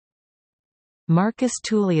Marcus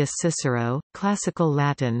Tullius Cicero, Classical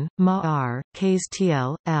Latin, Ma.R., Ks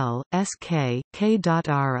Tl. L. Sk.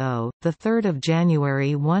 K.Ro, the 3rd of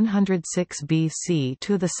January 106 BC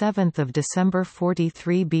to the 7th of December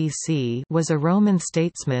 43 BC, was a Roman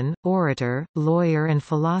statesman, orator, lawyer, and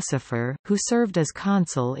philosopher who served as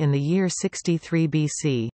consul in the year 63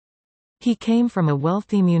 BC. He came from a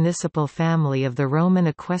wealthy municipal family of the Roman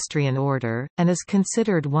equestrian order, and is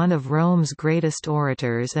considered one of Rome's greatest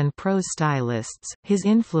orators and prose stylists. His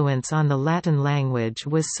influence on the Latin language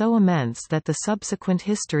was so immense that the subsequent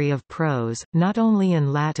history of prose, not only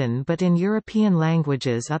in Latin but in European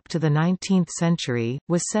languages up to the 19th century,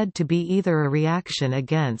 was said to be either a reaction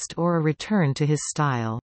against or a return to his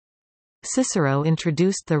style. Cicero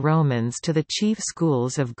introduced the Romans to the chief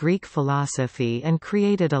schools of Greek philosophy and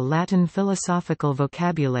created a Latin philosophical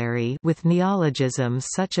vocabulary with neologisms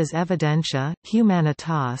such as evidentia,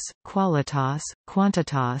 humanitas, qualitas,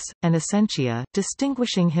 quantitas, and essentia,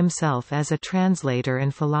 distinguishing himself as a translator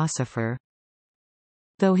and philosopher.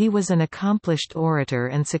 Though he was an accomplished orator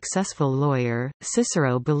and successful lawyer,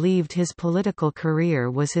 Cicero believed his political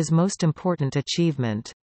career was his most important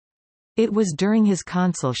achievement. It was during his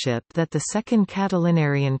consulship that the Second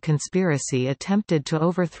Catilinarian conspiracy attempted to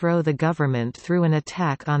overthrow the government through an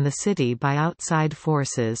attack on the city by outside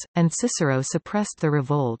forces, and Cicero suppressed the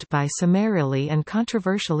revolt by summarily and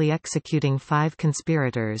controversially executing 5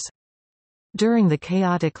 conspirators. During the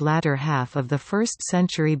chaotic latter half of the 1st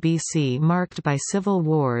century BC marked by civil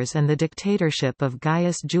wars and the dictatorship of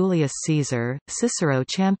Gaius Julius Caesar, Cicero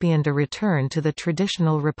championed a return to the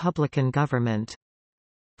traditional republican government.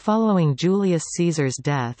 Following Julius Caesar's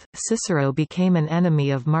death, Cicero became an enemy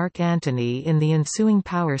of Mark Antony in the ensuing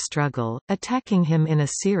power struggle, attacking him in a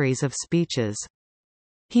series of speeches.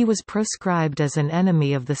 He was proscribed as an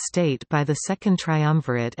enemy of the state by the Second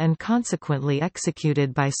Triumvirate and consequently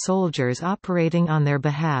executed by soldiers operating on their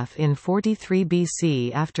behalf in 43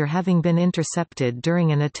 BC after having been intercepted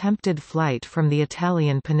during an attempted flight from the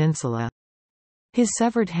Italian peninsula. His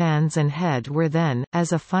severed hands and head were then,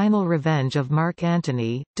 as a final revenge of Mark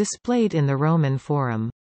Antony, displayed in the Roman Forum.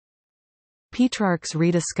 Petrarch's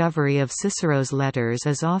rediscovery of Cicero's letters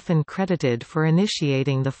is often credited for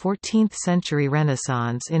initiating the 14th-century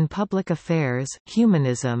Renaissance in public affairs,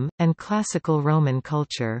 humanism, and classical Roman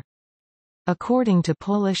culture. According to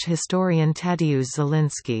Polish historian Tadeusz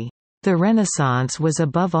Zielinski, the Renaissance was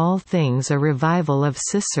above all things a revival of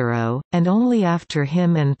Cicero, and only after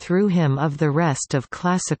him and through him of the rest of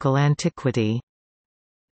classical antiquity.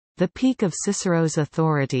 The peak of Cicero's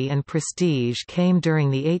authority and prestige came during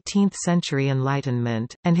the 18th-century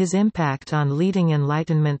Enlightenment, and his impact on leading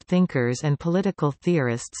Enlightenment thinkers and political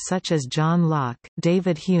theorists such as John Locke,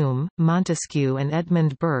 David Hume, Montesquieu and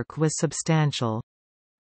Edmund Burke was substantial.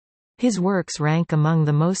 His works rank among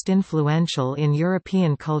the most influential in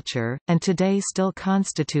European culture, and today still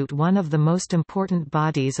constitute one of the most important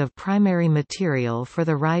bodies of primary material for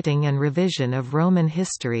the writing and revision of Roman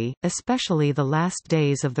history, especially the last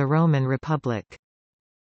days of the Roman Republic.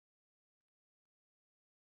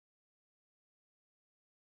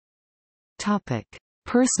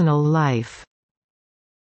 Personal life.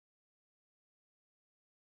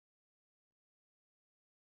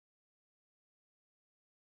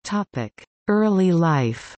 Early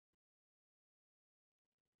life.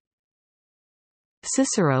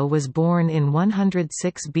 Cicero was born in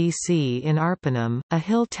 106 BC in Arpinum, a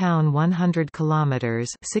hill town 100 kilometers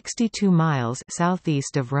 (62 miles)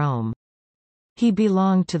 southeast of Rome. He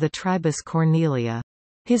belonged to the tribus Cornelia.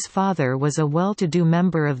 His father was a well-to-do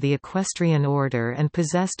member of the equestrian order and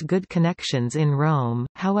possessed good connections in Rome.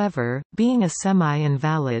 However, being a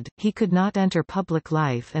semi-invalid, he could not enter public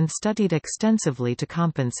life and studied extensively to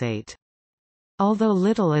compensate. Although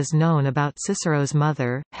little is known about Cicero's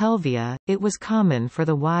mother, Helvia, it was common for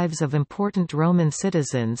the wives of important Roman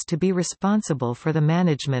citizens to be responsible for the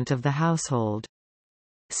management of the household.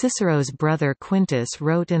 Cicero's brother Quintus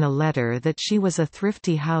wrote in a letter that she was a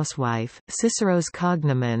thrifty housewife. Cicero's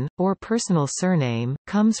cognomen, or personal surname,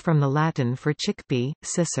 comes from the Latin for chickpea,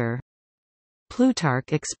 cicer.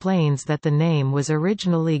 Plutarch explains that the name was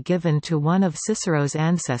originally given to one of Cicero's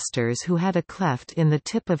ancestors who had a cleft in the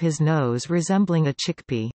tip of his nose resembling a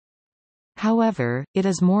chickpea. However, it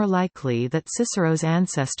is more likely that Cicero's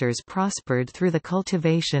ancestors prospered through the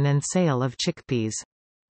cultivation and sale of chickpeas.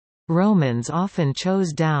 Romans often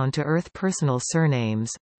chose down-to-earth personal surnames.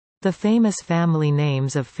 The famous family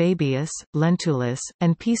names of Fabius, Lentulus,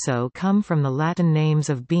 and Piso come from the Latin names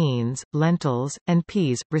of beans, lentils, and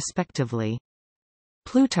peas, respectively.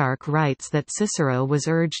 Plutarch writes that Cicero was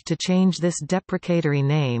urged to change this deprecatory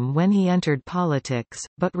name when he entered politics,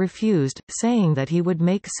 but refused, saying that he would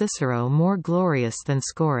make Cicero more glorious than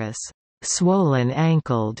Scaurus,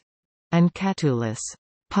 swollen-ankled, and Catulus,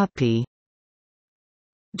 puppy.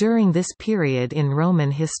 During this period in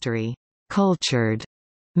Roman history, cultured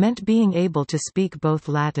meant being able to speak both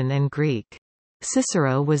Latin and Greek.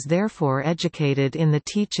 Cicero was therefore educated in the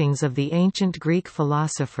teachings of the ancient Greek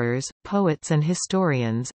philosophers, poets and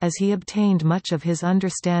historians, as he obtained much of his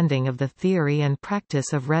understanding of the theory and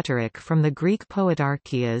practice of rhetoric from the Greek poet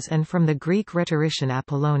Archias and from the Greek rhetorician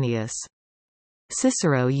Apollonius.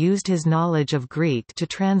 Cicero used his knowledge of Greek to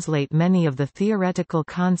translate many of the theoretical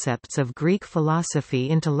concepts of Greek philosophy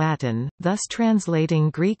into Latin, thus translating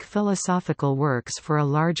Greek philosophical works for a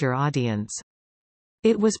larger audience.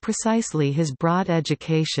 It was precisely his broad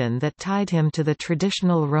education that tied him to the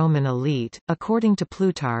traditional Roman elite. According to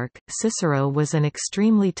Plutarch, Cicero was an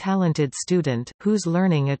extremely talented student, whose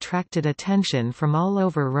learning attracted attention from all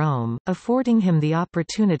over Rome, affording him the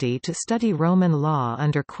opportunity to study Roman law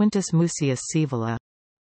under Quintus Mucius Scaevola.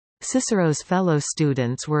 Cicero's fellow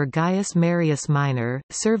students were Gaius Marius Minor,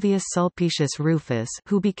 Servius Sulpicius Rufus,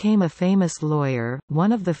 who became a famous lawyer,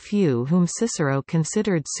 one of the few whom Cicero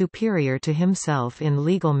considered superior to himself in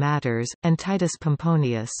legal matters, and Titus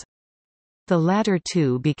Pomponius. The latter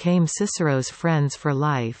two became Cicero's friends for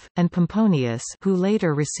life, and Pomponius, who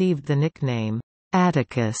later received the nickname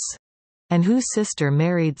Atticus, and whose sister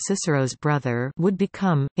married Cicero's brother, would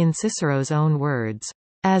become, in Cicero's own words,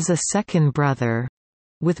 as a second brother.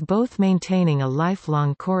 With both maintaining a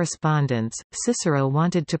lifelong correspondence, Cicero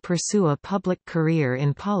wanted to pursue a public career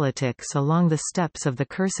in politics along the steps of the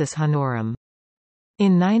cursus honorum.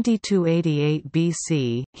 In 92–88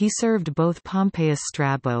 BC, he served both Pompeius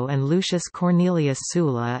Strabo and Lucius Cornelius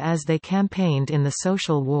Sulla as they campaigned in the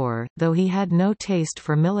Social War, though he had no taste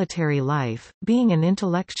for military life, being an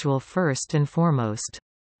intellectual first and foremost.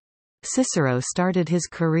 Cicero started his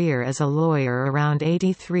career as a lawyer around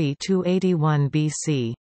 83–81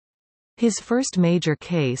 BC. His first major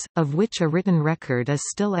case, of which a written record is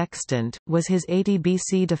still extant, was his 80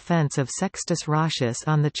 BC defense of Sextus Roscius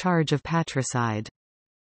on the charge of patricide.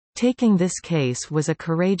 Taking this case was a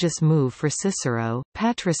courageous move for Cicero.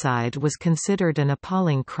 Patricide was considered an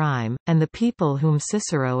appalling crime, and the people whom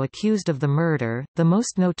Cicero accused of the murder, the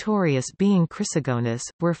most notorious being Chrysogonus,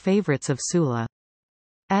 were favorites of Sulla.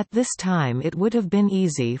 At this time it would have been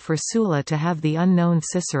easy for Sulla to have the unknown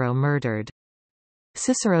Cicero murdered.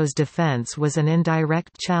 Cicero's defense was an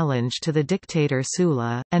indirect challenge to the dictator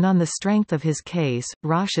Sulla, and on the strength of his case,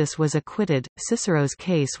 Roscius was acquitted. Cicero's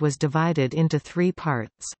case was divided into three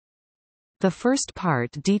parts. The first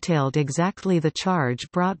part detailed exactly the charge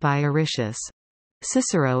brought by Arrhetius.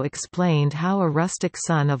 Cicero explained how a rustic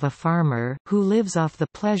son of a farmer, who lives off the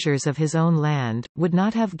pleasures of his own land, would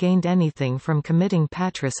not have gained anything from committing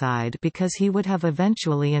patricide because he would have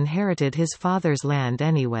eventually inherited his father's land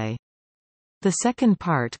anyway. The second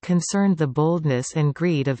part concerned the boldness and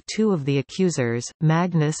greed of two of the accusers,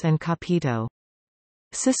 Magnus and Capito.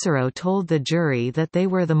 Cicero told the jury that they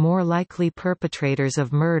were the more likely perpetrators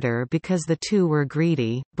of murder because the two were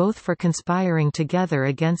greedy, both for conspiring together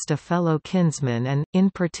against a fellow kinsman and, in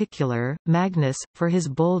particular, Magnus, for his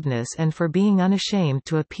boldness and for being unashamed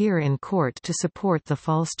to appear in court to support the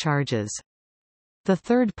false charges. The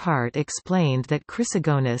third part explained that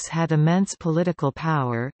Chrysogonus had immense political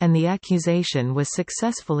power, and the accusation was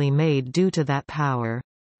successfully made due to that power.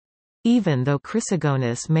 Even though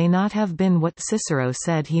Chrysogonus may not have been what Cicero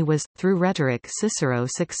said he was, through rhetoric Cicero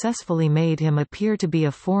successfully made him appear to be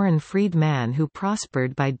a foreign freed man who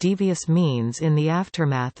prospered by devious means in the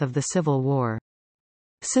aftermath of the Civil War.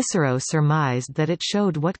 Cicero surmised that it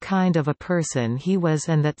showed what kind of a person he was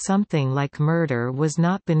and that something like murder was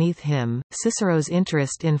not beneath him. Cicero's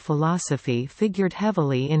interest in philosophy figured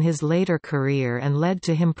heavily in his later career and led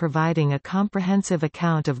to him providing a comprehensive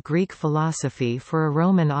account of Greek philosophy for a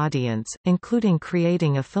Roman audience, including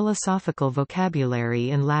creating a philosophical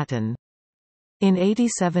vocabulary in Latin. In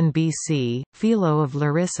 87 BC, Philo of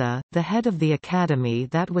Larissa, the head of the academy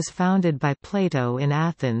that was founded by Plato in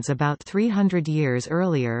Athens about 300 years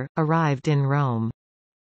earlier, arrived in Rome.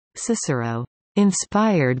 Cicero,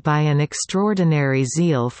 inspired by an extraordinary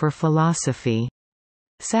zeal for philosophy,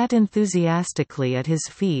 sat enthusiastically at his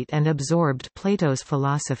feet and absorbed Plato's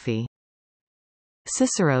philosophy.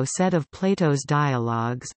 Cicero said of Plato's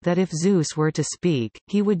dialogues, that if Zeus were to speak,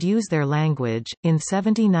 he would use their language. In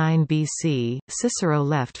 79 BC, Cicero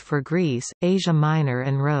left for Greece, Asia Minor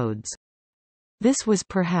and Rhodes. This was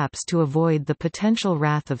perhaps to avoid the potential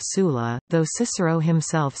wrath of Sulla, though Cicero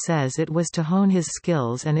himself says it was to hone his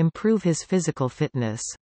skills and improve his physical fitness.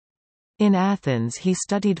 In Athens he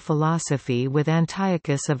studied philosophy with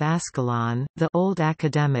Antiochus of Ascalon, the old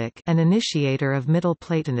academic and initiator of Middle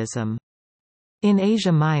Platonism. In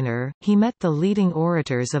Asia Minor, he met the leading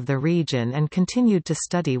orators of the region and continued to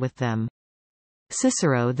study with them.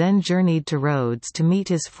 Cicero then journeyed to Rhodes to meet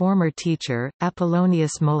his former teacher,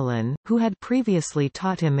 Apollonius Molon, who had previously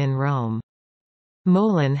taught him in Rome.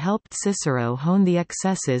 Molon helped Cicero hone the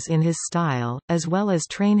excesses in his style, as well as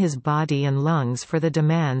train his body and lungs for the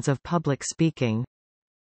demands of public speaking.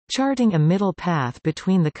 Charting a middle path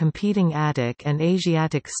between the competing Attic and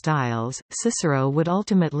Asiatic styles, Cicero would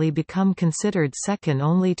ultimately become considered second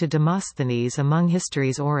only to Demosthenes among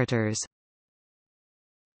history's orators.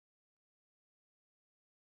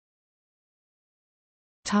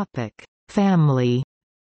 Family.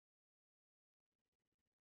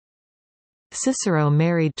 Cicero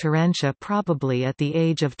married Terentia probably at the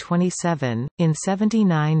age of 27, in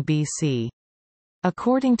 79 BC.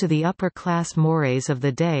 According to the upper-class mores of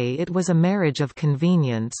the day, it was a marriage of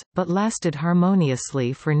convenience, but lasted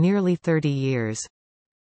harmoniously for nearly 30 years.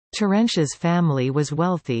 Terentia's family was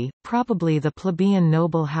wealthy, probably the plebeian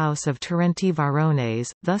noble house of Terenti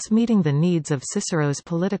Varones, thus meeting the needs of Cicero's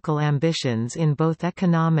political ambitions in both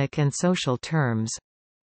economic and social terms.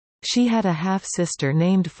 She had a half-sister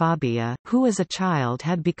named Fabia, who as a child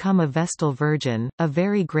had become a Vestal Virgin, a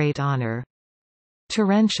very great honor.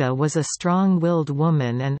 Terentia was a strong-willed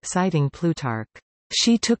woman and, citing Plutarch,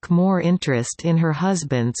 she took more interest in her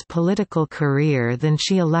husband's political career than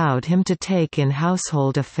she allowed him to take in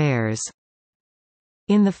household affairs.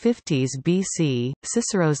 In the 50s BC,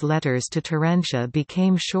 Cicero's letters to Terentia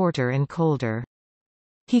became shorter and colder.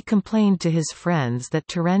 He complained to his friends that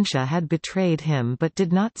Terentia had betrayed him but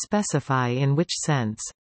did not specify in which sense.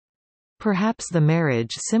 Perhaps the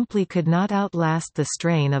marriage simply could not outlast the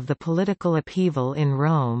strain of the political upheaval in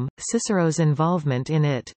Rome, Cicero's involvement in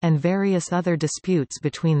it, and various other disputes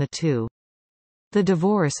between the two. The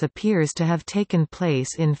divorce appears to have taken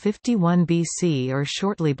place in 51 BC or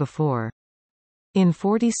shortly before. In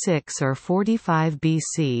 46 or 45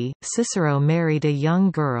 BC, Cicero married a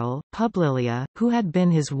young girl, Publilia, who had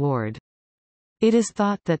been his ward. It is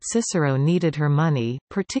thought that Cicero needed her money,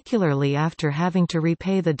 particularly after having to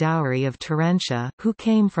repay the dowry of Terentia, who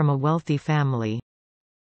came from a wealthy family.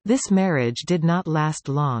 This marriage did not last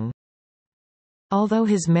long. Although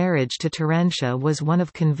his marriage to Terentia was one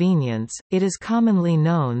of convenience, it is commonly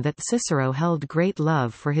known that Cicero held great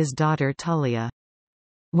love for his daughter Tullia.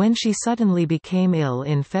 When she suddenly became ill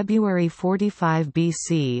in February 45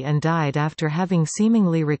 BC and died after having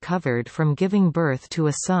seemingly recovered from giving birth to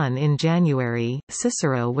a son in January,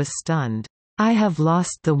 Cicero was stunned. "I have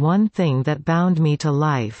lost the one thing that bound me to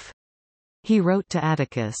life," he wrote to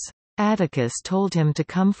Atticus. Atticus told him to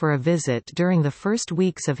come for a visit during the first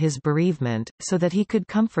weeks of his bereavement, so that he could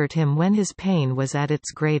comfort him when his pain was at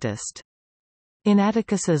its greatest. In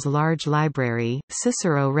Atticus's large library,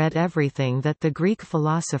 Cicero read everything that the Greek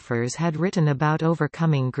philosophers had written about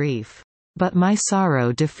overcoming grief. "But my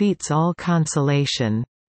sorrow defeats all consolation."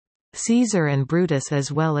 Caesar and Brutus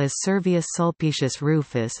as well as Servius Sulpicius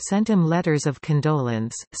Rufus sent him letters of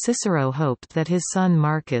condolence. Cicero hoped that his son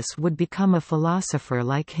Marcus would become a philosopher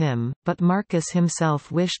like him, but Marcus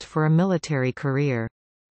himself wished for a military career.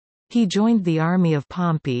 He joined the army of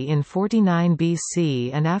Pompey in 49 BC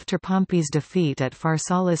and after Pompey's defeat at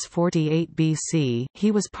Pharsalus 48 BC, he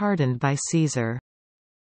was pardoned by Caesar.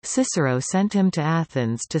 Cicero sent him to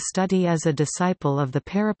Athens to study as a disciple of the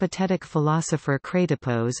peripatetic philosopher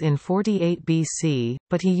Cratipos in 48 BC,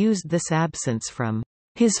 but he used this absence from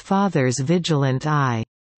his father's vigilant eye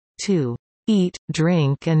to eat,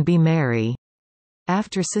 drink and be merry.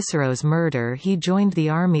 After Cicero's murder he joined the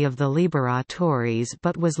army of the Liberatores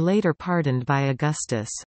but was later pardoned by Augustus.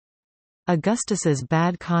 Augustus's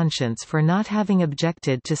bad conscience for not having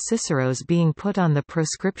objected to Cicero's being put on the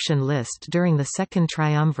proscription list during the Second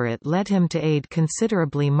Triumvirate led him to aid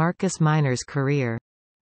considerably Marcus Minor's career.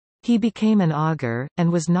 He became an augur, and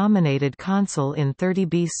was nominated consul in 30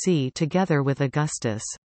 BC together with Augustus.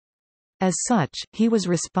 As such, he was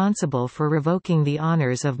responsible for revoking the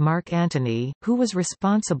honors of Mark Antony, who was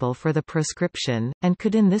responsible for the proscription, and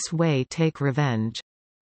could in this way take revenge.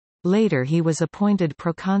 Later he was appointed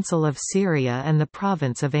proconsul of Syria and the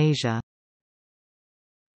province of Asia.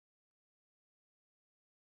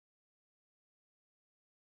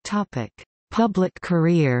 Public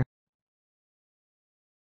career.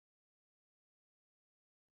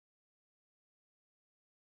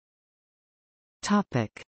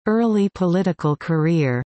 Early political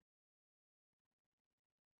career.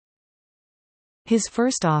 His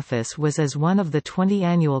first office was as one of the 20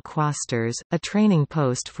 annual quaestors, a training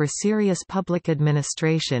post for serious public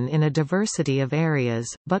administration in a diversity of areas,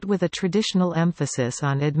 but with a traditional emphasis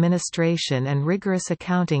on administration and rigorous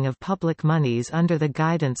accounting of public monies under the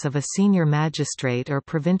guidance of a senior magistrate or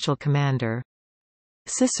provincial commander.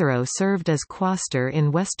 Cicero served as quaestor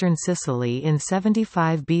in western Sicily in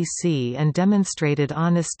 75 BC and demonstrated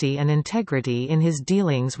honesty and integrity in his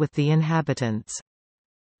dealings with the inhabitants.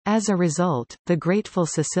 As a result, the grateful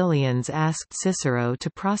Sicilians asked Cicero to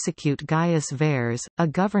prosecute Gaius Verres, a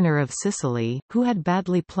governor of Sicily, who had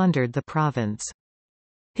badly plundered the province.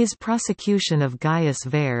 His prosecution of Gaius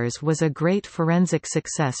Verres was a great forensic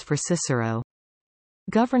success for Cicero.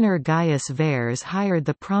 Governor Gaius Verres hired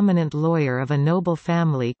the prominent lawyer of a noble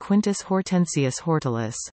family Quintus Hortensius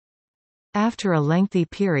Hortalus. After a lengthy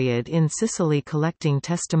period in Sicily collecting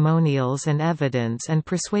testimonials and evidence and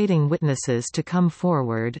persuading witnesses to come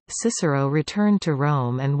forward, Cicero returned to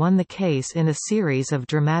Rome and won the case in a series of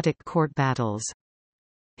dramatic court battles.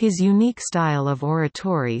 His unique style of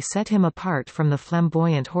oratory set him apart from the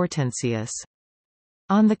flamboyant Hortensius.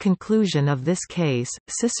 On the conclusion of this case,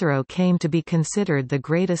 Cicero came to be considered the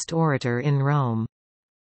greatest orator in Rome.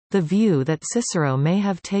 The view that Cicero may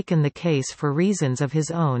have taken the case for reasons of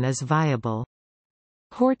his own is viable.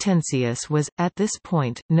 Hortensius was, at this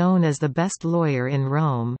point, known as the best lawyer in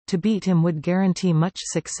Rome. To beat him would guarantee much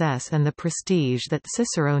success and the prestige that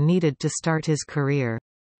Cicero needed to start his career.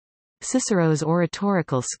 Cicero's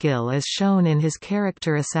oratorical skill is shown in his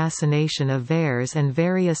character assassination of Verres and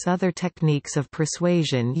various other techniques of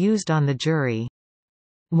persuasion used on the jury.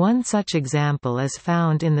 One such example is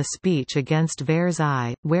found in the speech against Verres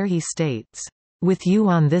I, where he states, "With you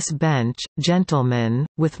on this bench, gentlemen,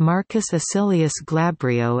 with Marcus Acilius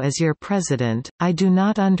Glabrio as your president, I do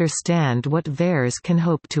not understand what Verres can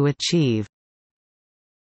hope to achieve."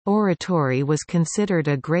 Oratory was considered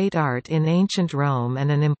a great art in ancient Rome and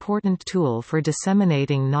an important tool for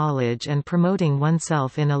disseminating knowledge and promoting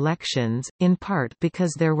oneself in elections, in part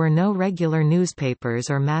because there were no regular newspapers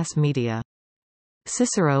or mass media.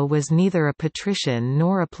 Cicero was neither a patrician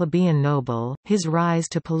nor a plebeian noble. His rise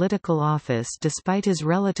to political office despite his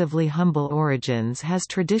relatively humble origins has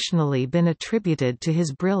traditionally been attributed to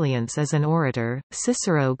his brilliance as an orator.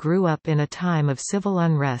 Cicero grew up in a time of civil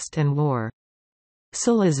unrest and war.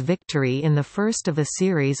 Sulla's victory in the first of a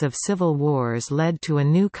series of civil wars led to a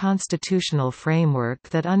new constitutional framework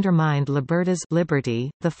that undermined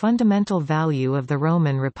liberty, the fundamental value of the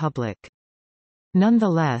Roman Republic.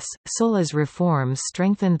 Nonetheless, Sulla's reforms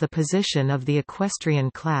strengthened the position of the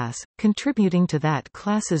equestrian class, contributing to that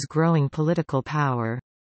class's growing political power.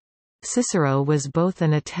 Cicero was both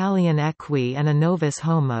an Italian equi and a novus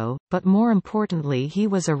homo, but more importantly he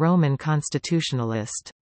was a Roman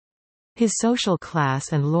constitutionalist. His social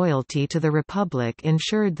class and loyalty to the Republic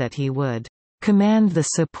ensured that he would command the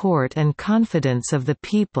support and confidence of the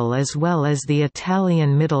people as well as the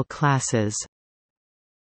Italian middle classes.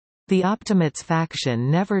 The Optimates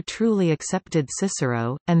faction never truly accepted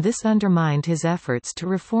Cicero, and this undermined his efforts to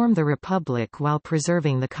reform the Republic while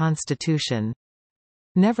preserving the constitution.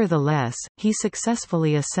 Nevertheless, he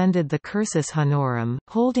successfully ascended the cursus honorum,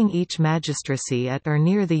 holding each magistracy at or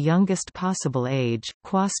near the youngest possible age,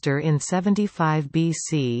 quaestor in 75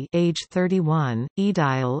 BC age 31,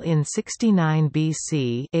 aedile in 69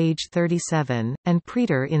 BC age 37, and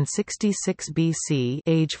praetor in 66 BC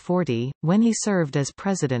age 40, when he served as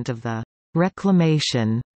president of the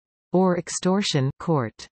reclamation or extortion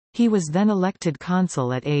court. He was then elected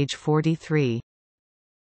consul at age 43.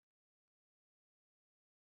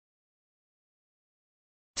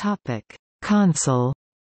 Consul.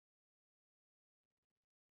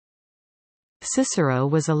 Cicero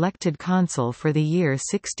was elected consul for the year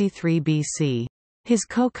 63 BC. His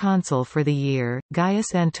co-consul for the year,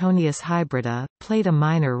 Gaius Antonius Hybrida, played a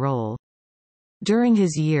minor role. During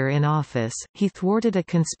his year in office, he thwarted a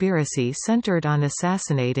conspiracy centered on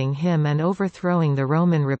assassinating him and overthrowing the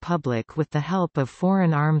Roman Republic with the help of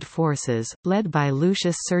foreign armed forces, led by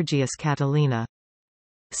Lucius Sergius Catilina.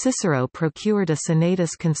 Cicero procured a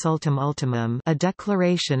senatus consultum ultimum, a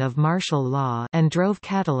declaration of martial law, and drove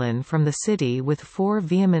Catiline from the city with 4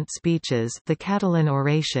 vehement speeches, the Catiline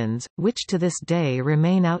orations, which to this day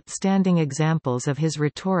remain outstanding examples of his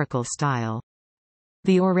rhetorical style.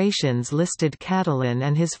 The orations listed Catiline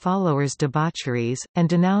and his followers' debaucheries, and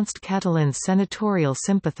denounced Catiline's senatorial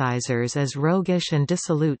sympathizers as roguish and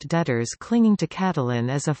dissolute debtors clinging to Catiline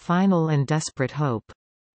as a final and desperate hope.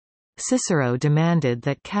 Cicero demanded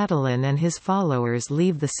that Catiline and his followers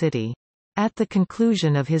leave the city. At the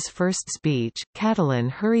conclusion of his first speech, Catiline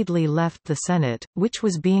hurriedly left the Senate, which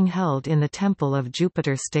was being held in the temple of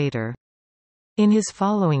Jupiter Stator. In his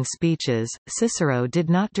following speeches, Cicero did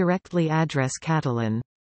not directly address Catiline.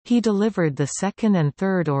 He delivered the second and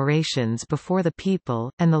third orations before the people,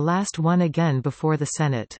 and the last one again before the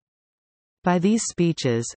Senate. By these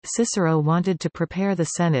speeches, Cicero wanted to prepare the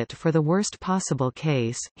Senate for the worst possible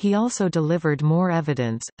case. He also delivered more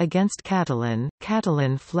evidence against Catiline.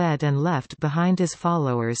 Catiline fled and left behind his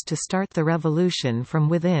followers to start the revolution from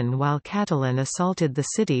within, while Catiline assaulted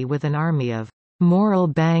the city with an army of moral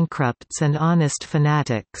bankrupts and honest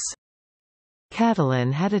fanatics.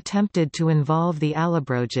 Catiline had attempted to involve the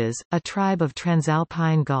Allobroges, a tribe of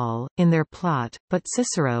Transalpine Gaul, in their plot, but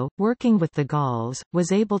Cicero, working with the Gauls,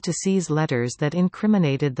 was able to seize letters that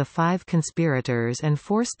incriminated the 5 conspirators and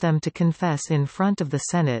forced them to confess in front of the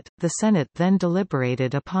Senate. The Senate then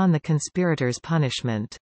deliberated upon the conspirators'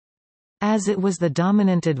 punishment. As it was the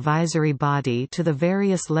dominant advisory body to the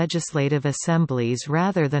various legislative assemblies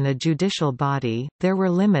rather than a judicial body, there were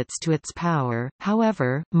limits to its power.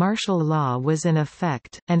 However, martial law was in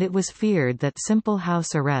effect, and it was feared that simple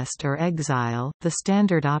house arrest or exile, the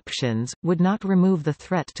standard options, would not remove the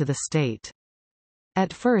threat to the state.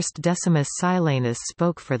 At first Decimus Silanus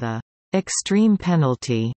spoke for the extreme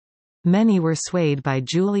penalty. Many were swayed by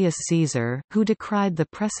Julius Caesar, who decried the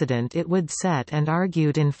precedent it would set and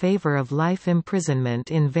argued in favor of life imprisonment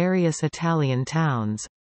in various Italian towns.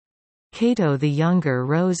 Cato the Younger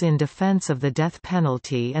rose in defense of the death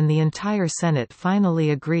penalty, and the entire Senate finally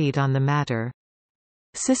agreed on the matter.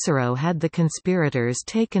 Cicero had the conspirators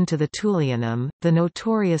taken to the Tullianum, the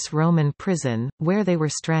notorious Roman prison, where they were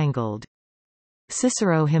strangled.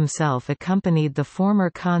 Cicero himself accompanied the former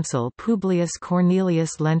consul Publius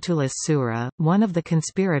Cornelius Lentulus Sura, one of the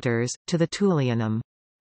conspirators, to the Tullianum.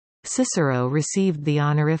 Cicero received the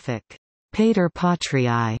honorific Pater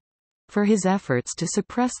Patriae for his efforts to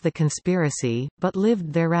suppress the conspiracy, but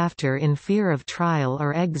lived thereafter in fear of trial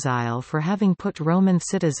or exile for having put Roman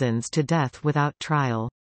citizens to death without trial.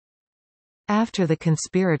 After the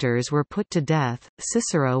conspirators were put to death,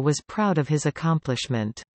 Cicero was proud of his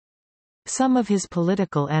accomplishment. Some of his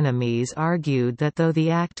political enemies argued that though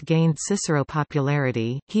the act gained Cicero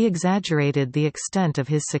popularity, he exaggerated the extent of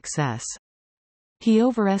his success. He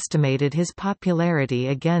overestimated his popularity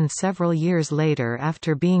again several years later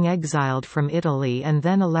after being exiled from Italy and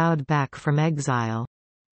then allowed back from exile.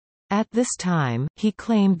 At this time, he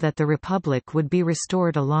claimed that the Republic would be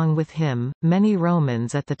restored along with him. Many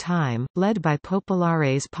Romans at the time, led by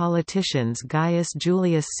populares politicians Gaius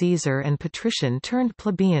Julius Caesar and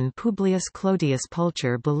patrician-turned-plebeian Publius Clodius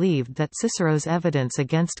Pulcher, believed that Cicero's evidence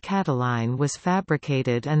against Catiline was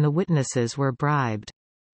fabricated and the witnesses were bribed.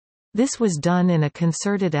 This was done in a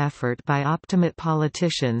concerted effort by Optimate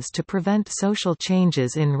politicians to prevent social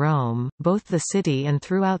changes in Rome, both the city and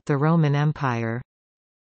throughout the Roman Empire.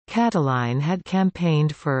 Catiline had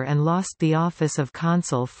campaigned for and lost the office of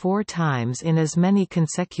consul 4 times in as many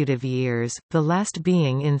consecutive years, the last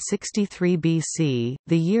being in 63 BC,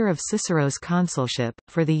 the year of Cicero's consulship,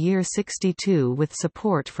 for the year 62 with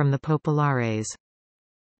support from the populares.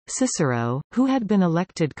 Cicero, who had been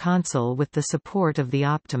elected consul with the support of the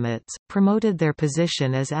Optimates, promoted their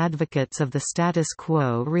position as advocates of the status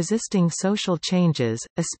quo, resisting social changes,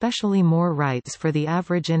 especially more rights for the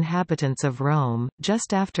average inhabitants of Rome.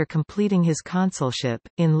 Just after completing his consulship,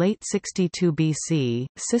 in late 62 BC,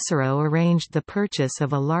 Cicero arranged the purchase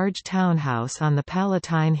of a large townhouse on the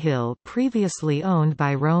Palatine Hill previously owned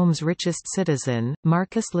by Rome's richest citizen,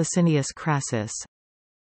 Marcus Licinius Crassus.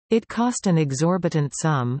 It cost an exorbitant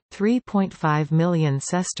sum, 3.5 million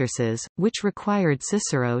sesterces, which required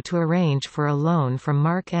Cicero to arrange for a loan from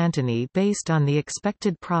Mark Antony based on the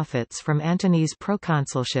expected profits from Antony's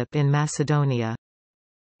proconsulship in Macedonia.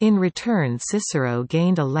 In return, Cicero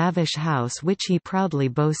gained a lavish house which he proudly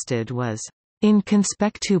boasted was in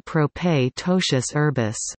conspectu prope totius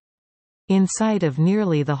urbis, in sight of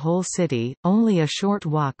nearly the whole city, only a short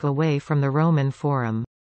walk away from the Roman Forum.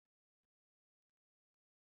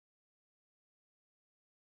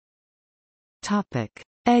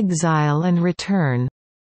 Exile and return.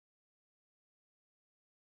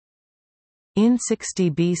 In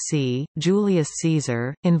 60 BC, Julius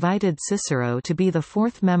Caesar invited Cicero to be the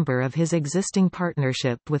 4th member of his existing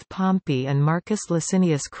partnership with Pompey and Marcus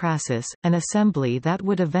Licinius Crassus, an assembly that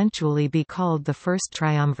would eventually be called the First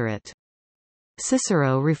Triumvirate.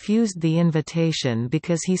 Cicero refused the invitation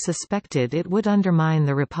because he suspected it would undermine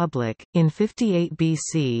the Republic. In 58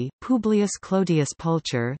 BC, Publius Clodius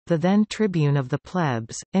Pulcher, the then tribune of the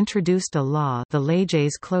plebs, introduced a law, the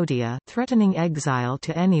Leges Clodia, threatening exile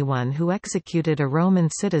to anyone who executed a Roman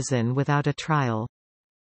citizen without a trial.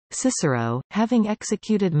 Cicero, having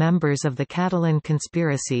executed members of the Catalan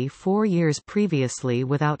conspiracy 4 years previously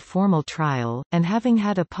without formal trial, and having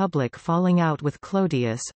had a public falling out with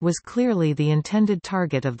Clodius, was clearly the intended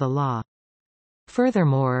target of the law.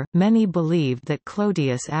 Furthermore, many believed that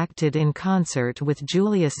Clodius acted in concert with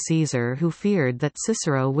Julius Caesar, who feared that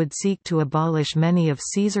Cicero would seek to abolish many of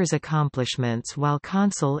Caesar's accomplishments while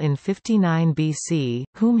consul in 59 BC,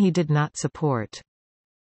 whom he did not support.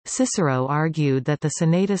 Cicero argued that the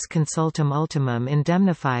Senatus Consultum Ultimum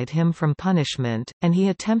indemnified him from punishment, and he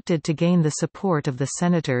attempted to gain the support of the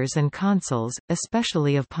senators and consuls,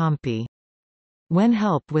 especially of Pompey. When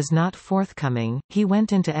help was not forthcoming, he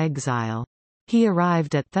went into exile. He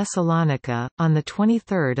arrived at Thessalonica, on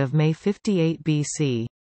 23 May 58 BC.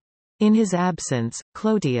 In his absence,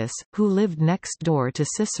 Clodius, who lived next door to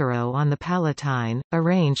Cicero on the Palatine,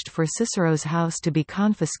 arranged for Cicero's house to be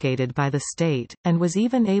confiscated by the state, and was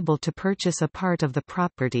even able to purchase a part of the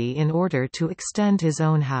property in order to extend his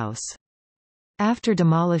own house. After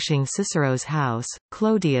demolishing Cicero's house,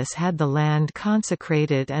 Clodius had the land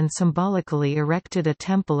consecrated and symbolically erected a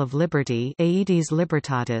Temple of Liberty Aedes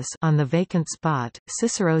Libertatis on the vacant spot.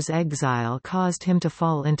 Cicero's exile caused him to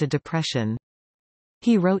fall into depression.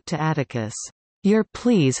 He wrote to Atticus, "Your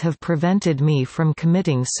pleas have prevented me from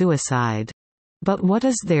committing suicide. But what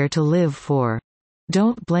is there to live for?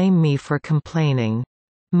 Don't blame me for complaining.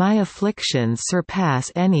 My afflictions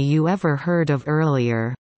surpass any you ever heard of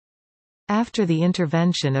earlier." After the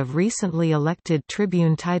intervention of recently elected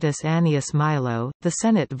tribune Titus Annius Milo, the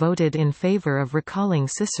Senate voted in favor of recalling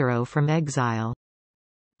Cicero from exile.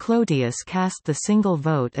 Clodius cast the single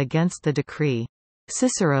vote against the decree.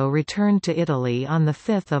 Cicero returned to Italy on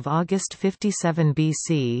 5 August 57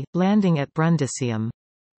 BC, landing at Brundisium.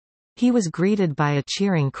 He was greeted by a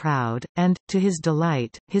cheering crowd, and, to his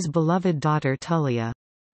delight, his beloved daughter Tullia.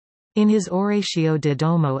 In his Oratio de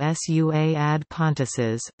Domo sua ad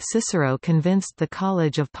Pontices, Cicero convinced the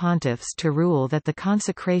College of Pontiffs to rule that the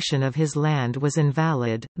consecration of his land was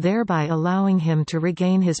invalid, thereby allowing him to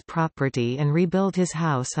regain his property and rebuild his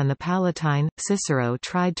house on the Palatine. Cicero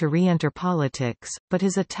tried to re-enter politics, but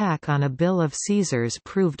his attack on a bill of Caesar's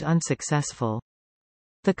proved unsuccessful.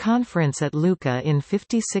 The conference at Lucca in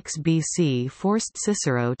 56 BC forced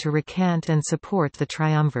Cicero to recant and support the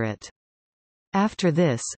triumvirate. After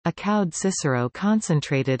this, a cowed Cicero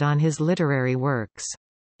concentrated on his literary works.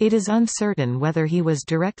 It is uncertain whether he was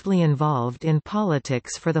directly involved in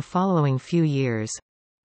politics for the following few years.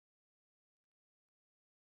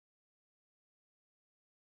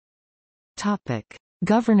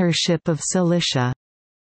 Governorship of Cilicia.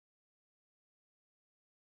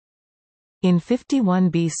 In 51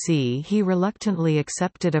 BC he reluctantly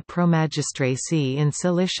accepted a promagistracy in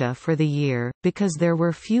Cilicia for the year, because there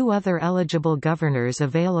were few other eligible governors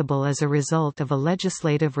available as a result of a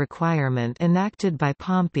legislative requirement enacted by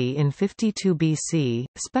Pompey in 52 BC,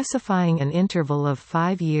 specifying an interval of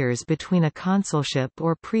 5 years between a consulship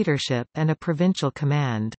or praetorship and a provincial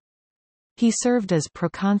command. He served as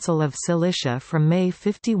proconsul of Cilicia from May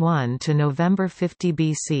 51 to November 50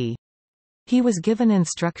 BC. He was given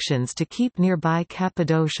instructions to keep nearby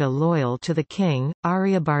Cappadocia loyal to the king,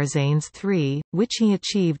 Ariobarzanes III, which he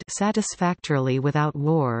achieved satisfactorily without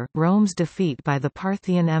war. Rome's defeat by the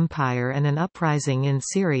Parthian Empire and an uprising in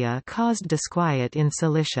Syria caused disquiet in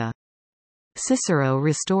Cilicia. Cicero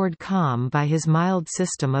restored calm by his mild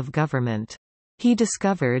system of government. He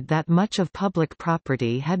discovered that much of public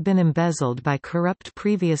property had been embezzled by corrupt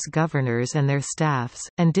previous governors and their staffs,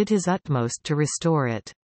 and did his utmost to restore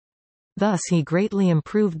it. Thus he greatly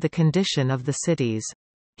improved the condition of the cities.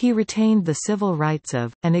 He retained the civil rights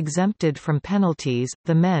of, and exempted from penalties,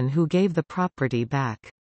 the men who gave the property back.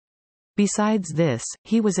 Besides this,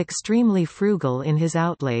 he was extremely frugal in his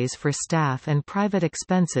outlays for staff and private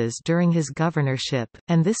expenses during his governorship,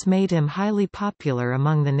 and this made him highly popular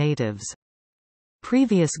among the natives.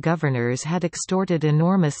 Previous governors had extorted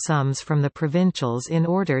enormous sums from the provincials in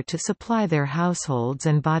order to supply their households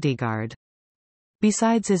and bodyguard.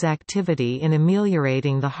 Besides his activity in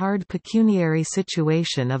ameliorating the hard pecuniary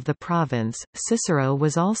situation of the province, Cicero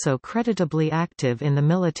was also creditably active in the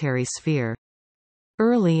military sphere.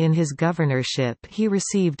 Early in his governorship he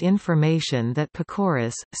received information that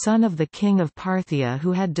Pacorus, son of the king of Parthia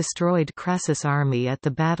who had destroyed Crassus' army at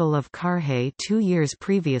the Battle of Carrhae 2 years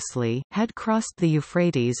previously, had crossed the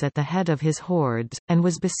Euphrates at the head of his hordes, and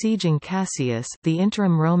was besieging Cassius, the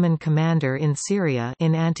interim Roman commander in Syria,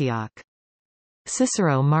 in Antioch.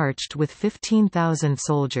 Cicero marched with 15,000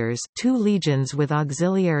 soldiers, 2 legions with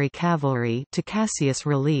auxiliary cavalry, to Cassius'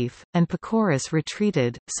 relief, and Pacorus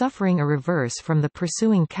retreated, suffering a reverse from the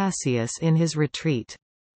pursuing Cassius in his retreat.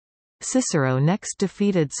 Cicero next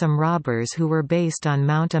defeated some robbers who were based on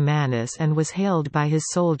Mount Amanus and was hailed by his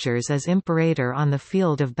soldiers as imperator on the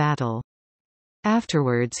field of battle.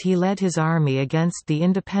 Afterwards he led his army against the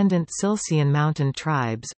independent Cilician mountain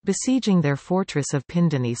tribes, besieging their fortress of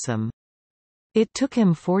Pindenissum. It took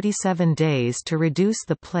him 47 days to reduce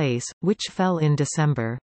the place, which fell in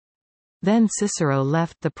December. Then Cicero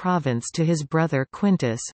left the province to his brother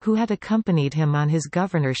Quintus, who had accompanied him on his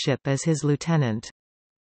governorship as his lieutenant.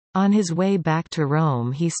 On his way back to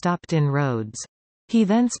Rome he stopped in Rhodes. He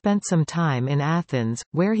then spent some time in Athens,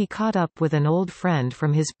 where he caught up with an old friend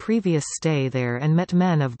from his previous stay there and met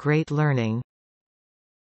men of great learning.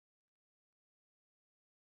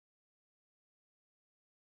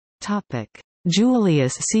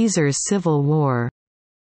 Julius Caesar's Civil War.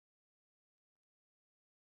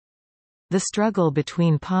 The struggle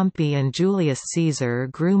between Pompey and Julius Caesar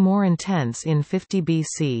grew more intense in 50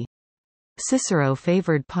 BC. Cicero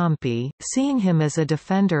favored Pompey, seeing him as a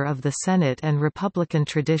defender of the Senate and republican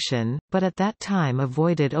tradition, but at that time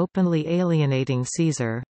avoided openly alienating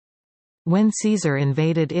Caesar. When Caesar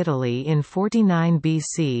invaded Italy in 49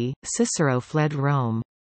 BC, Cicero fled Rome.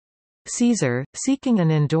 Caesar, seeking an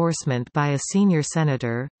endorsement by a senior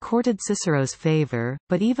senator, courted Cicero's favor,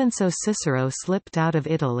 but even so Cicero slipped out of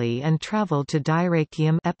Italy and travelled to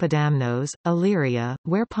Dyrrhachium Epidamnos, Illyria,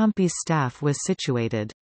 where Pompey's staff was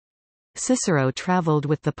situated. Cicero travelled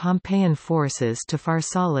with the Pompeian forces to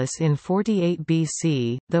Pharsalus in 48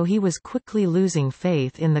 BC, though he was quickly losing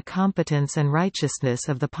faith in the competence and righteousness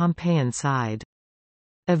of the Pompeian side.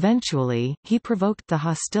 Eventually, he provoked the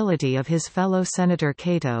hostility of his fellow senator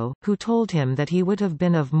Cato, who told him that he would have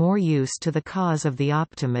been of more use to the cause of the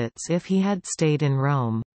Optimates if he had stayed in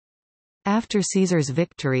Rome. After Caesar's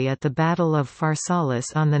victory at the Battle of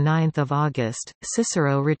Pharsalus on 9 August,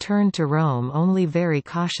 Cicero returned to Rome only very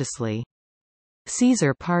cautiously.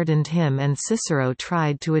 Caesar pardoned him and Cicero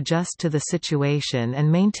tried to adjust to the situation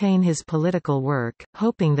and maintain his political work,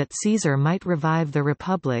 hoping that Caesar might revive the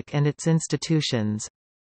Republic and its institutions.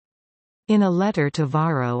 In a letter to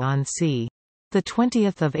Varro on c. 20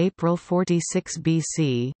 April 46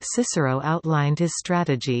 BC, Cicero outlined his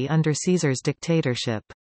strategy under Caesar's dictatorship.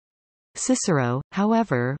 Cicero,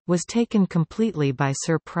 however, was taken completely by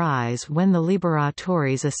surprise when the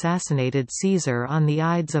Liberatores assassinated Caesar on the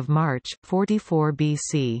Ides of March, 44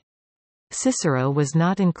 BC. Cicero was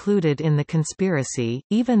not included in the conspiracy,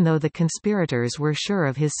 even though the conspirators were sure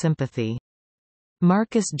of his sympathy.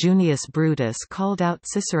 Marcus Junius Brutus called out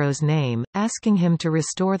Cicero's name, asking him to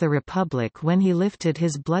restore the Republic when he lifted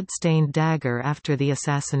his blood-stained dagger after the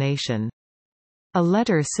assassination. A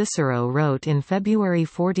letter Cicero wrote in February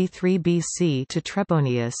 43 BC to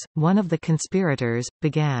Trebonius, one of the conspirators,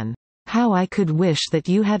 began, "How I could wish that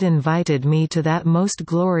you had invited me to that most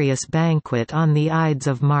glorious banquet on the Ides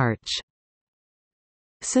of March."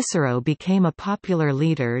 Cicero became a popular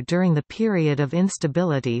leader during the period of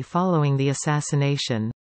instability following the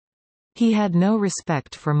assassination. He had no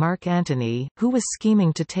respect for Mark Antony, who was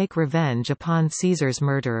scheming to take revenge upon Caesar's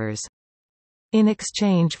murderers. In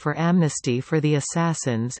exchange for amnesty for the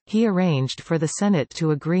assassins, he arranged for the Senate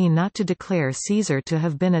to agree not to declare Caesar to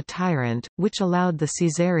have been a tyrant, which allowed the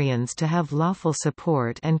Caesarians to have lawful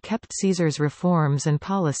support and kept Caesar's reforms and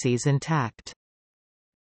policies intact.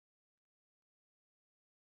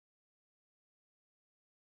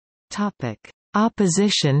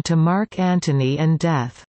 Opposition to Mark Antony and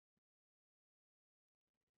death.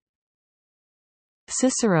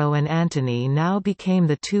 Cicero and Antony now became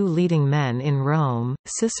the two leading men in Rome,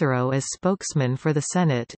 Cicero as spokesman for the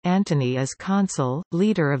Senate, Antony as consul,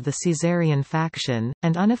 leader of the Caesarian faction,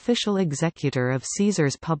 and unofficial executor of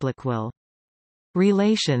Caesar's public will.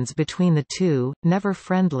 Relations between the two, never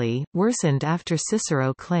friendly, worsened after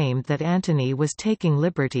Cicero claimed that Antony was taking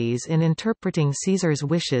liberties in interpreting Caesar's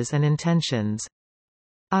wishes and intentions.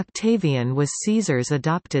 Octavian was Caesar's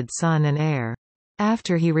adopted son and heir.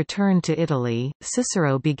 After he returned to Italy,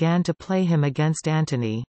 Cicero began to play him against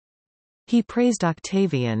Antony. He praised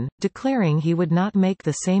Octavian, declaring he would not make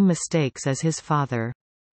the same mistakes as his father.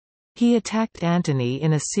 He attacked Antony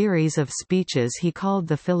in a series of speeches he called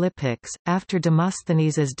the Philippics, after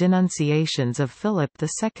Demosthenes' denunciations of Philip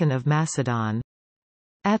II of Macedon.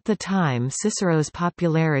 At the time Cicero's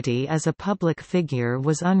popularity as a public figure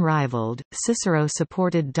was unrivaled. Cicero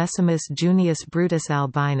supported Decimus Junius Brutus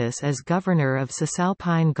Albinus as governor of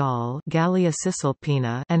Cisalpine Gaul, Gallia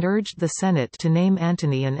Cisalpina, and urged the Senate to name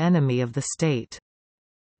Antony an enemy of the state.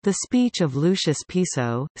 The speech of Lucius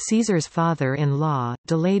Piso, Caesar's father-in-law,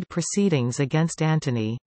 delayed proceedings against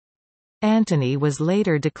Antony. Antony was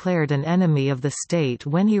later declared an enemy of the state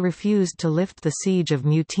when he refused to lift the siege of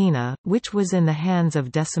Mutina, which was in the hands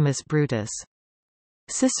of Decimus Brutus.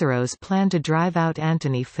 Cicero's plan to drive out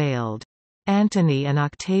Antony failed. Antony and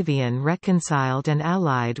Octavian reconciled and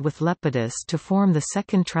allied with Lepidus to form the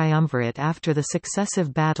Second Triumvirate after the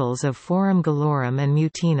successive battles of Forum Gallorum and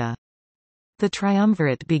Mutina. The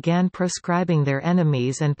triumvirate began proscribing their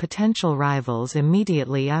enemies and potential rivals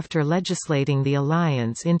immediately after legislating the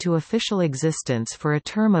alliance into official existence for a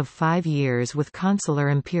term of 5 years with consular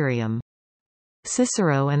imperium.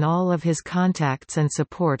 Cicero and all of his contacts and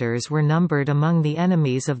supporters were numbered among the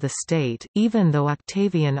enemies of the state, even though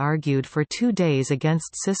Octavian argued for 2 days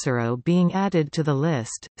against Cicero being added to the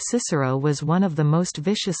list. Cicero was one of the most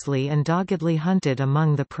viciously and doggedly hunted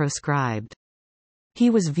among the proscribed. He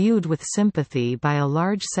was viewed with sympathy by a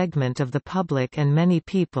large segment of the public, and many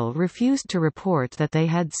people refused to report that they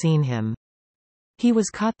had seen him. He was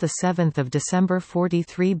caught 7 December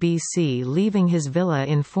 43 BC leaving his villa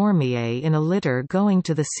in Formiae in a litter going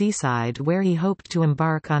to the seaside where he hoped to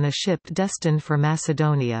embark on a ship destined for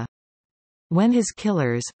Macedonia. When his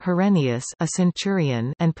killers, Herennius, a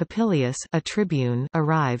centurion, and Popilius, a tribune,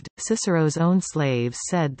 arrived, Cicero's own slaves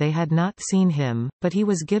said they had not seen him, but he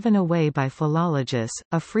was given away by Philologus,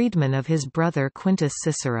 a freedman of his brother Quintus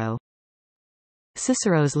Cicero.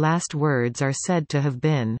 Cicero's last words are said to have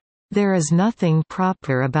been, "There is nothing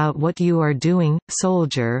proper about what you are doing,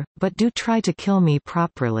 soldier, but do try to kill me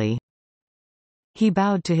properly." He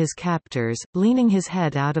bowed to his captors, leaning his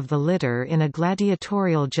head out of the litter in a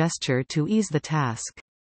gladiatorial gesture to ease the task.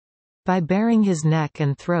 By baring his neck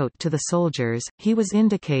and throat to the soldiers, he was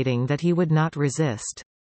indicating that he would not resist.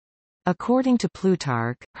 According to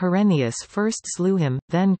Plutarch, Herennius first slew him,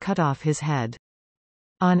 then cut off his head.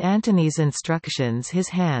 On Antony's instructions his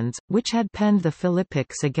hands, which had penned the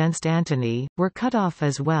Philippics against Antony, were cut off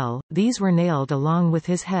as well. These were nailed along with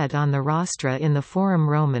his head on the rostra in the Forum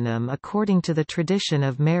Romanum according to the tradition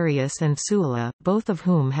of Marius and Sulla, both of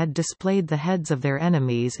whom had displayed the heads of their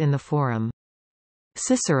enemies in the Forum.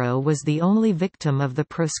 Cicero was the only victim of the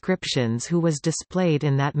proscriptions who was displayed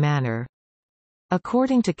in that manner.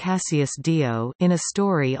 According to Cassius Dio, in a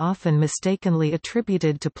story often mistakenly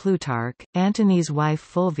attributed to Plutarch, Antony's wife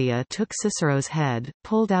Fulvia took Cicero's head,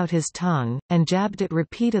 pulled out his tongue, and jabbed it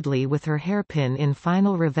repeatedly with her hairpin in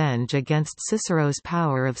final revenge against Cicero's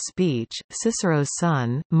power of speech. Cicero's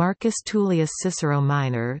son, Marcus Tullius Cicero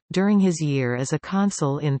Minor, during his year as a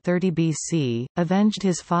consul in 30 BC, avenged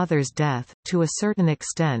his father's death, to a certain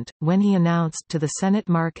extent, when he announced to the Senate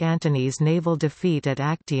Mark Antony's naval defeat at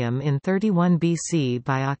Actium in 31 BC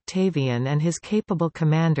by Octavian and his capable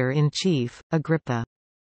commander-in-chief, Agrippa.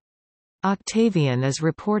 Octavian is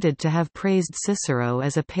reported to have praised Cicero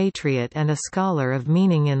as a patriot and a scholar of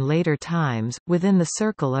meaning in later times, within the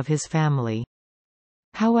circle of his family.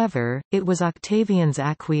 However, it was Octavian's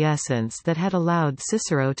acquiescence that had allowed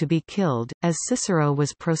Cicero to be killed, as Cicero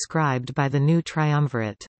was proscribed by the new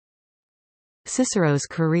triumvirate. Cicero's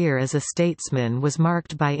career as a statesman was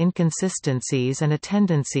marked by inconsistencies and a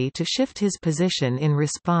tendency to shift his position in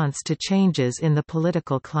response to changes in the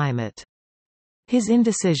political climate. His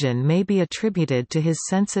indecision may be attributed to his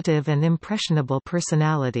sensitive and impressionable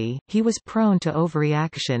personality. He was prone to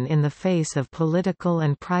overreaction in the face of political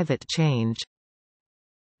and private change.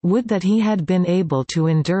 Would that he had been able to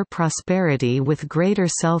endure prosperity with greater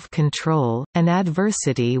self-control, and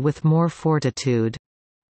adversity with more fortitude,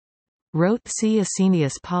 wrote C.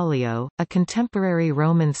 Asinius Pollio, a contemporary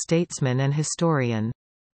Roman statesman and historian.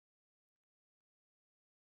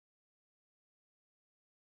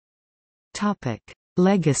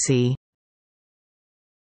 Legacy.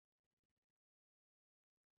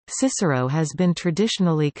 Cicero has been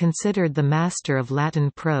traditionally considered the master of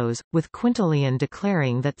Latin prose, with Quintilian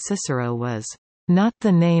declaring that Cicero was not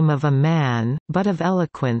the name of a man, but of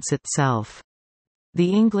eloquence itself.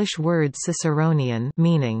 The English word Ciceronian,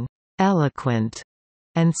 meaning eloquent,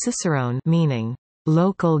 and cicerone, meaning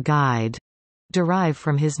local guide, derive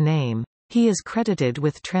from his name. He is credited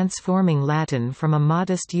with transforming Latin from a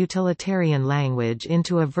modest utilitarian language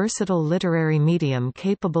into a versatile literary medium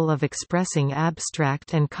capable of expressing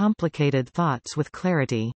abstract and complicated thoughts with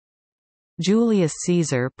clarity. Julius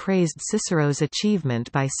Caesar praised Cicero's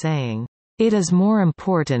achievement by saying, "It is more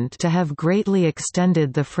important to have greatly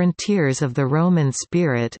extended the frontiers of the Roman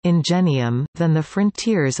spirit ingenium than the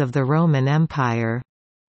frontiers of the Roman Empire."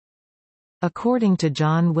 According to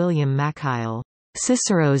John William Mackail,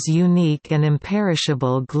 Cicero's unique and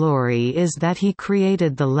imperishable glory is that he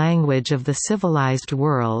created the language of the civilized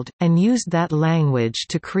world, and used that language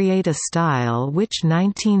to create a style which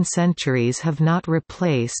 19 centuries have not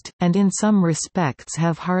replaced, and in some respects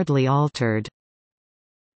have hardly altered.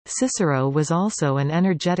 Cicero was also an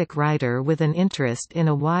energetic writer with an interest in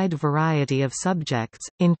a wide variety of subjects,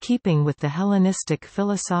 in keeping with the Hellenistic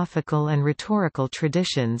philosophical and rhetorical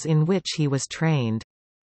traditions in which he was trained.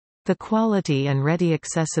 The quality and ready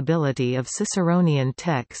accessibility of Ciceronian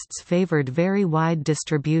texts favored very wide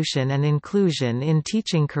distribution and inclusion in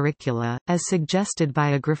teaching curricula, as suggested by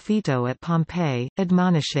a graffito at Pompeii,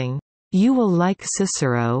 admonishing, "You will like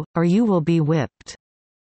Cicero, or you will be whipped."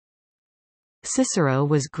 Cicero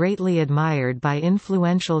was greatly admired by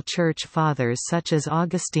influential church fathers such as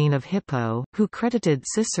Augustine of Hippo, who credited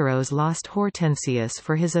Cicero's lost Hortensius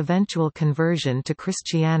for his eventual conversion to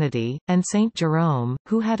Christianity, and Saint Jerome,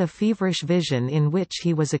 who had a feverish vision in which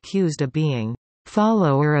he was accused of being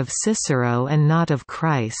 "follower of Cicero and not of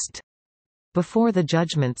Christ" before the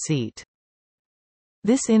judgment seat.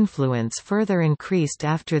 This influence further increased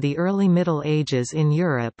after the early Middle Ages in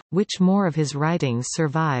Europe, which more of his writings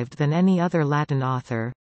survived than any other Latin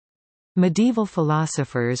author. Medieval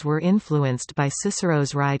philosophers were influenced by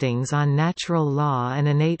Cicero's writings on natural law and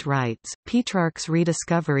innate rights. Petrarch's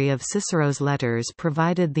rediscovery of Cicero's letters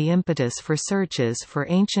provided the impetus for searches for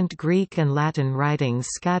ancient Greek and Latin writings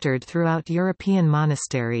scattered throughout European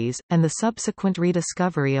monasteries, and the subsequent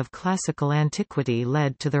rediscovery of classical antiquity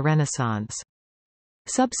led to the Renaissance.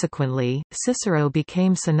 Subsequently, Cicero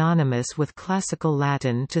became synonymous with classical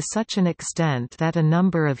Latin to such an extent that a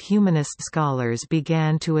number of humanist scholars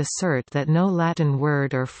began to assert that no Latin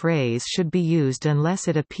word or phrase should be used unless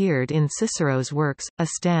it appeared in Cicero's works, a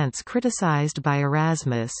stance criticized by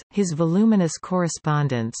Erasmus. His voluminous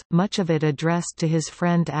correspondence, much of it addressed to his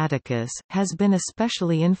friend Atticus, has been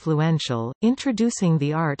especially influential, introducing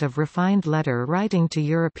the art of refined letter writing to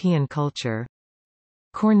European culture.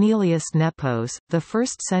 Cornelius Nepos, the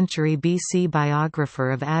 1st-century BC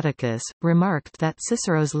biographer of Atticus, remarked that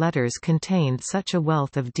Cicero's letters contained such a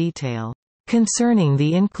wealth of detail concerning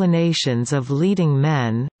the inclinations of leading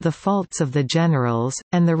men, the faults of the generals,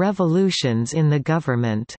 and the revolutions in the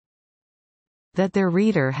government, that their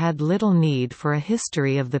reader had little need for a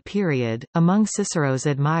history of the period. Among Cicero's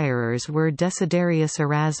admirers were Desiderius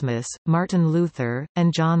Erasmus, Martin Luther,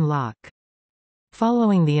 and John Locke.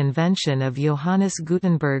 Following the invention of Johannes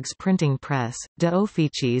Gutenberg's printing press, De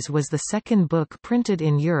Officiis was the second book printed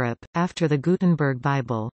in Europe, after the Gutenberg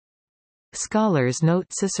Bible. Scholars note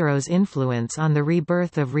Cicero's influence on the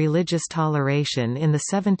rebirth of religious toleration in the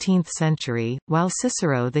 17th century. While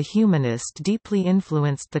Cicero the humanist deeply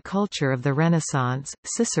influenced the culture of the Renaissance,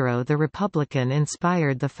 Cicero the Republican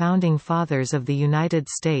inspired the founding fathers of the United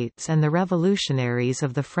States and the revolutionaries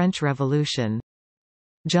of the French Revolution.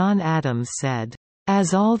 John Adams said,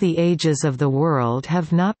 "As all the ages of the world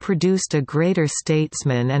have not produced a greater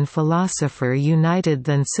statesman and philosopher united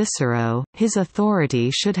than Cicero, his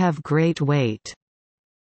authority should have great weight."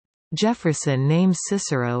 Jefferson names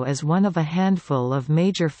Cicero as one of a handful of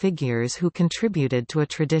major figures who contributed to a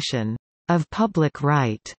tradition of public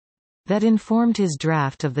right that informed his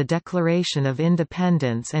draft of the Declaration of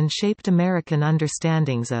Independence and shaped American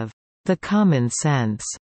understandings of the common sense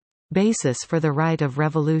basis for the right of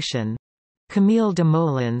revolution. Camille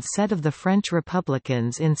Desmoulins said of the French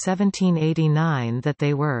Republicans in 1789 that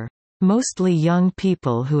they were mostly young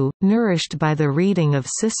people who, nourished by the reading of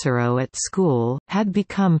Cicero at school, had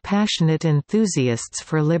become passionate enthusiasts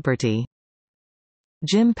for liberty.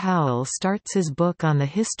 Jim Powell starts his book on the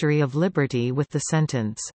history of liberty with the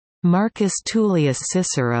sentence, "Marcus Tullius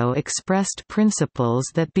Cicero expressed principles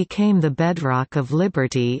that became the bedrock of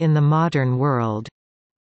liberty in the modern world."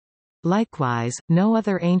 Likewise, no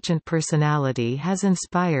other ancient personality has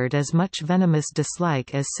inspired as much venomous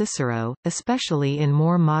dislike as Cicero, especially in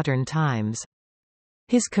more modern times.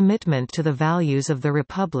 His commitment to the values of the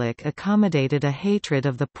Republic accommodated a hatred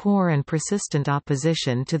of the poor and persistent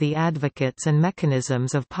opposition to the advocates and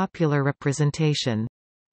mechanisms of popular representation.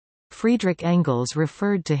 Friedrich Engels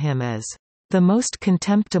referred to him as the most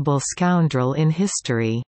contemptible scoundrel in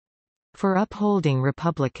history for upholding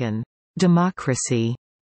republican democracy,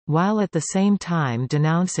 while at the same time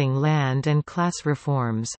denouncing land and class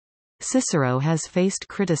reforms. Cicero has faced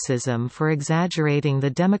criticism for exaggerating the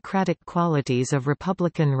democratic qualities of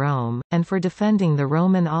Republican Rome, and for defending the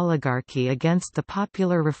Roman oligarchy against the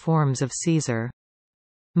popular reforms of Caesar.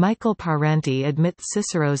 Michael Parenti admits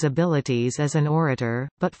Cicero's abilities as an orator,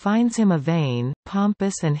 but finds him a vain,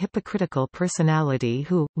 pompous and hypocritical personality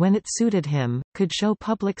who, when it suited him, could show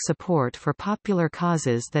public support for popular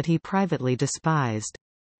causes that he privately despised.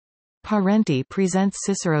 Parenti presents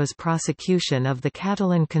Cicero's prosecution of the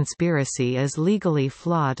Catiline conspiracy as legally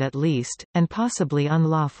flawed at least, and possibly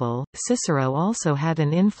unlawful. Cicero also had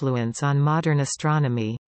an influence on modern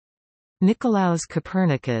astronomy. Nicolaus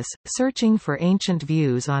Copernicus, searching for ancient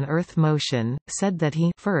views on Earth motion, said that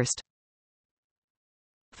he first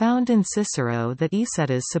found in Cicero that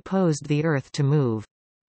Eusebius supposed the Earth to move.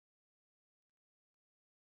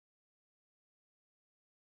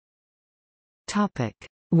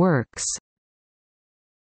 Works.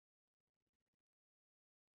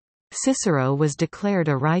 Cicero was declared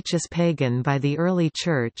a righteous pagan by the early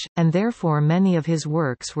Church, and therefore many of his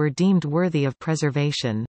works were deemed worthy of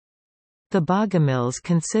preservation. The Bogomils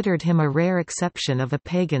considered him a rare exception of a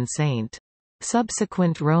pagan saint.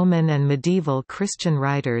 Subsequent Roman and medieval Christian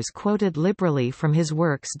writers quoted liberally from his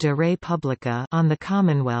works De Re Publica on the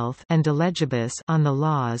Commonwealth and De Legibus on the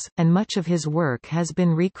Laws, and much of his work has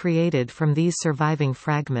been recreated from these surviving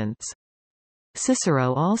fragments.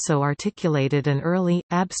 Cicero also articulated an early,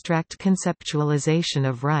 abstract conceptualization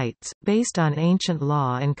of rights, based on ancient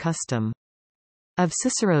law and custom. Of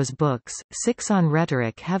Cicero's books, 6 on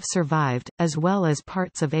rhetoric have survived, as well as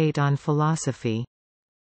parts of 8 on philosophy.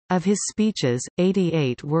 Of his speeches,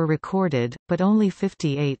 88 were recorded, but only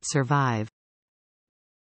 58 survive.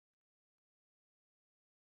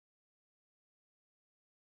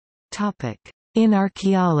 In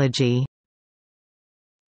archaeology.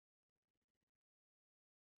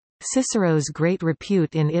 Cicero's great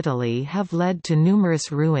repute in Italy have led to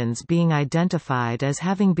numerous ruins being identified as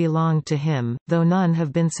having belonged to him, though none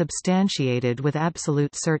have been substantiated with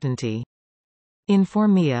absolute certainty. In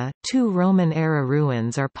Formia, 2 Roman-era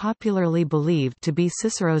ruins are popularly believed to be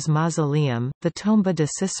Cicero's mausoleum, the Tomba de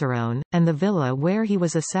Cicerone, and the villa where he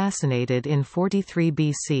was assassinated in 43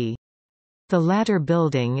 BC. The latter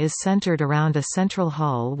building is centered around a central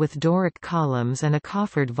hall with Doric columns and a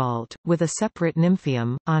coffered vault, with a separate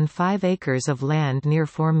nymphaeum, on 5 acres of land near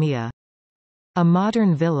Formia. A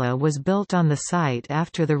modern villa was built on the site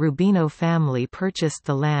after the Rubino family purchased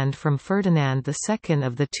the land from Ferdinand II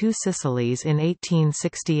of the Two Sicilies in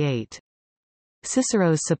 1868.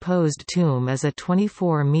 Cicero's supposed tomb is a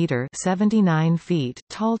 24-metre (79 feet)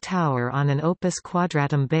 tall tower on an opus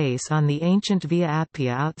quadratum base on the ancient Via Appia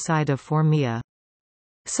outside of Formia.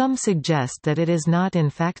 Some suggest that it is not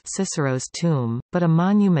in fact Cicero's tomb, but a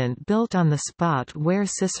monument built on the spot where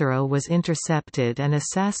Cicero was intercepted and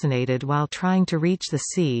assassinated while trying to reach the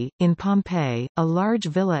sea. In Pompeii, a large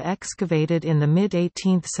villa excavated in the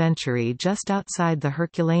mid-18th century just outside the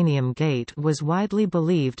Herculaneum Gate was widely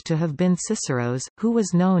believed to have been Cicero's, who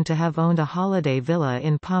was known to have owned a holiday villa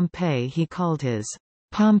in Pompeii he called his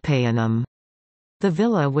Pompeianum. The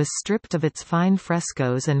villa was stripped of its fine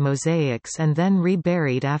frescoes and mosaics and then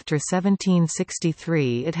reburied after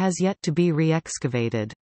 1763. It has yet to be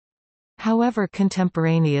re-excavated. However,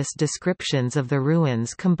 contemporaneous descriptions of the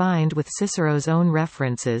ruins combined with Cicero's own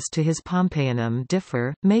references to his Pompeianum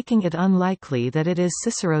differ, making it unlikely that it is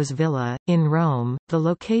Cicero's villa. In Rome, the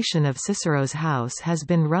location of Cicero's house has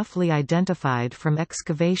been roughly identified from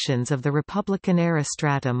excavations of the Republican-era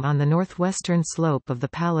stratum on the northwestern slope of the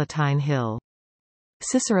Palatine Hill.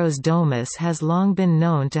 Cicero's domus has long been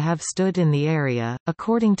known to have stood in the area,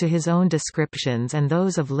 according to his own descriptions and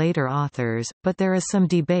those of later authors, but there is some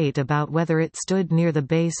debate about whether it stood near the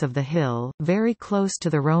base of the hill, very close to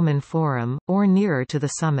the Roman Forum, or nearer to the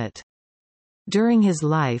summit. During his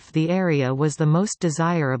life the area was the most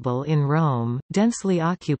desirable in Rome, densely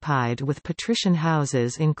occupied with patrician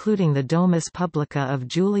houses including the Domus Publica of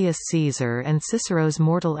Julius Caesar and Cicero's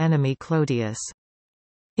mortal enemy Clodius.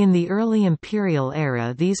 In the early imperial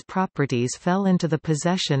era these properties fell into the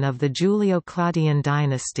possession of the Julio-Claudian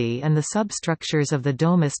dynasty and the substructures of the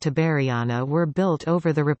Domus Tiberiana were built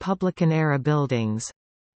over the Republican-era buildings.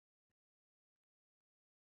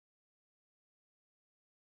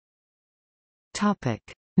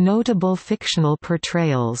 Notable fictional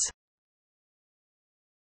portrayals.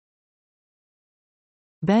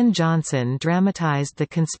 Ben Jonson dramatized the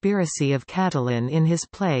conspiracy of Catiline in his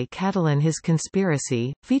play Catiline His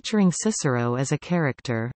Conspiracy, featuring Cicero as a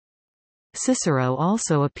character. Cicero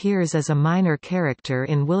also appears as a minor character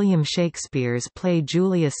in William Shakespeare's play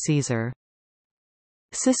Julius Caesar.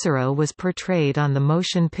 Cicero was portrayed on the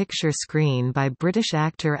motion picture screen by British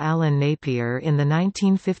actor Alan Napier in the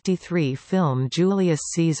 1953 film Julius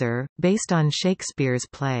Caesar, based on Shakespeare's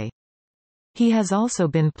play. He has also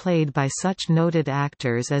been played by such noted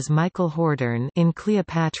actors as Michael Hordern in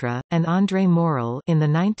Cleopatra, and André Morel in the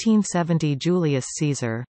 1970 Julius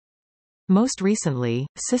Caesar. Most recently,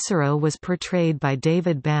 Cicero was portrayed by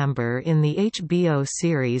David Bamber in the HBO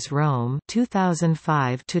series Rome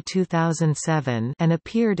 2005–2007 and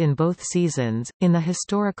appeared in both seasons. In the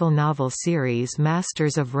historical novel series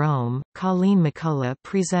Masters of Rome, Colleen McCullough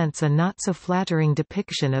presents a not-so-flattering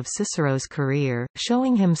depiction of Cicero's career,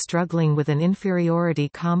 showing him struggling with an inferiority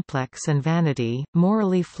complex and vanity,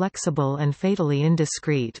 morally flexible and fatally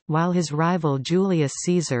indiscreet, while his rival Julius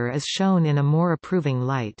Caesar is shown in a more approving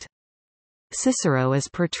light. Cicero is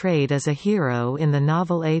portrayed as a hero in the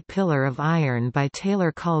novel A Pillar of Iron by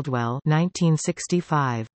Taylor Caldwell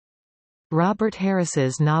 1965. Robert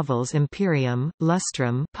Harris's novels Imperium,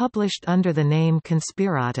 Lustrum published under the name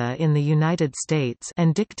Conspirata in the United States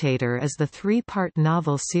and Dictator is the three-part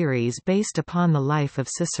novel series based upon the life of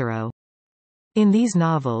Cicero. In these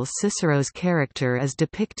novels Cicero's character is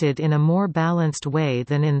depicted in a more balanced way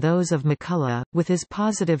than in those of McCullough, with his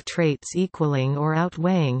positive traits equaling or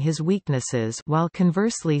outweighing his weaknesses, while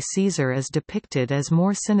conversely Caesar is depicted as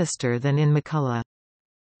more sinister than in McCullough.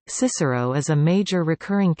 Cicero is a major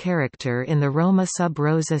recurring character in the Roma sub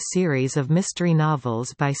rosa series of mystery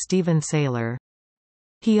novels by Stephen Saylor.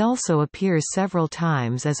 He also appears several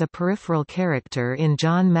times as a peripheral character in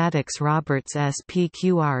John Maddox Roberts'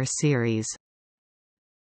 SPQR series.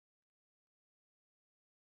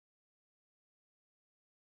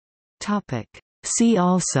 See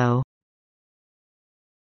also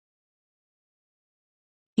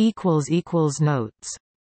Notes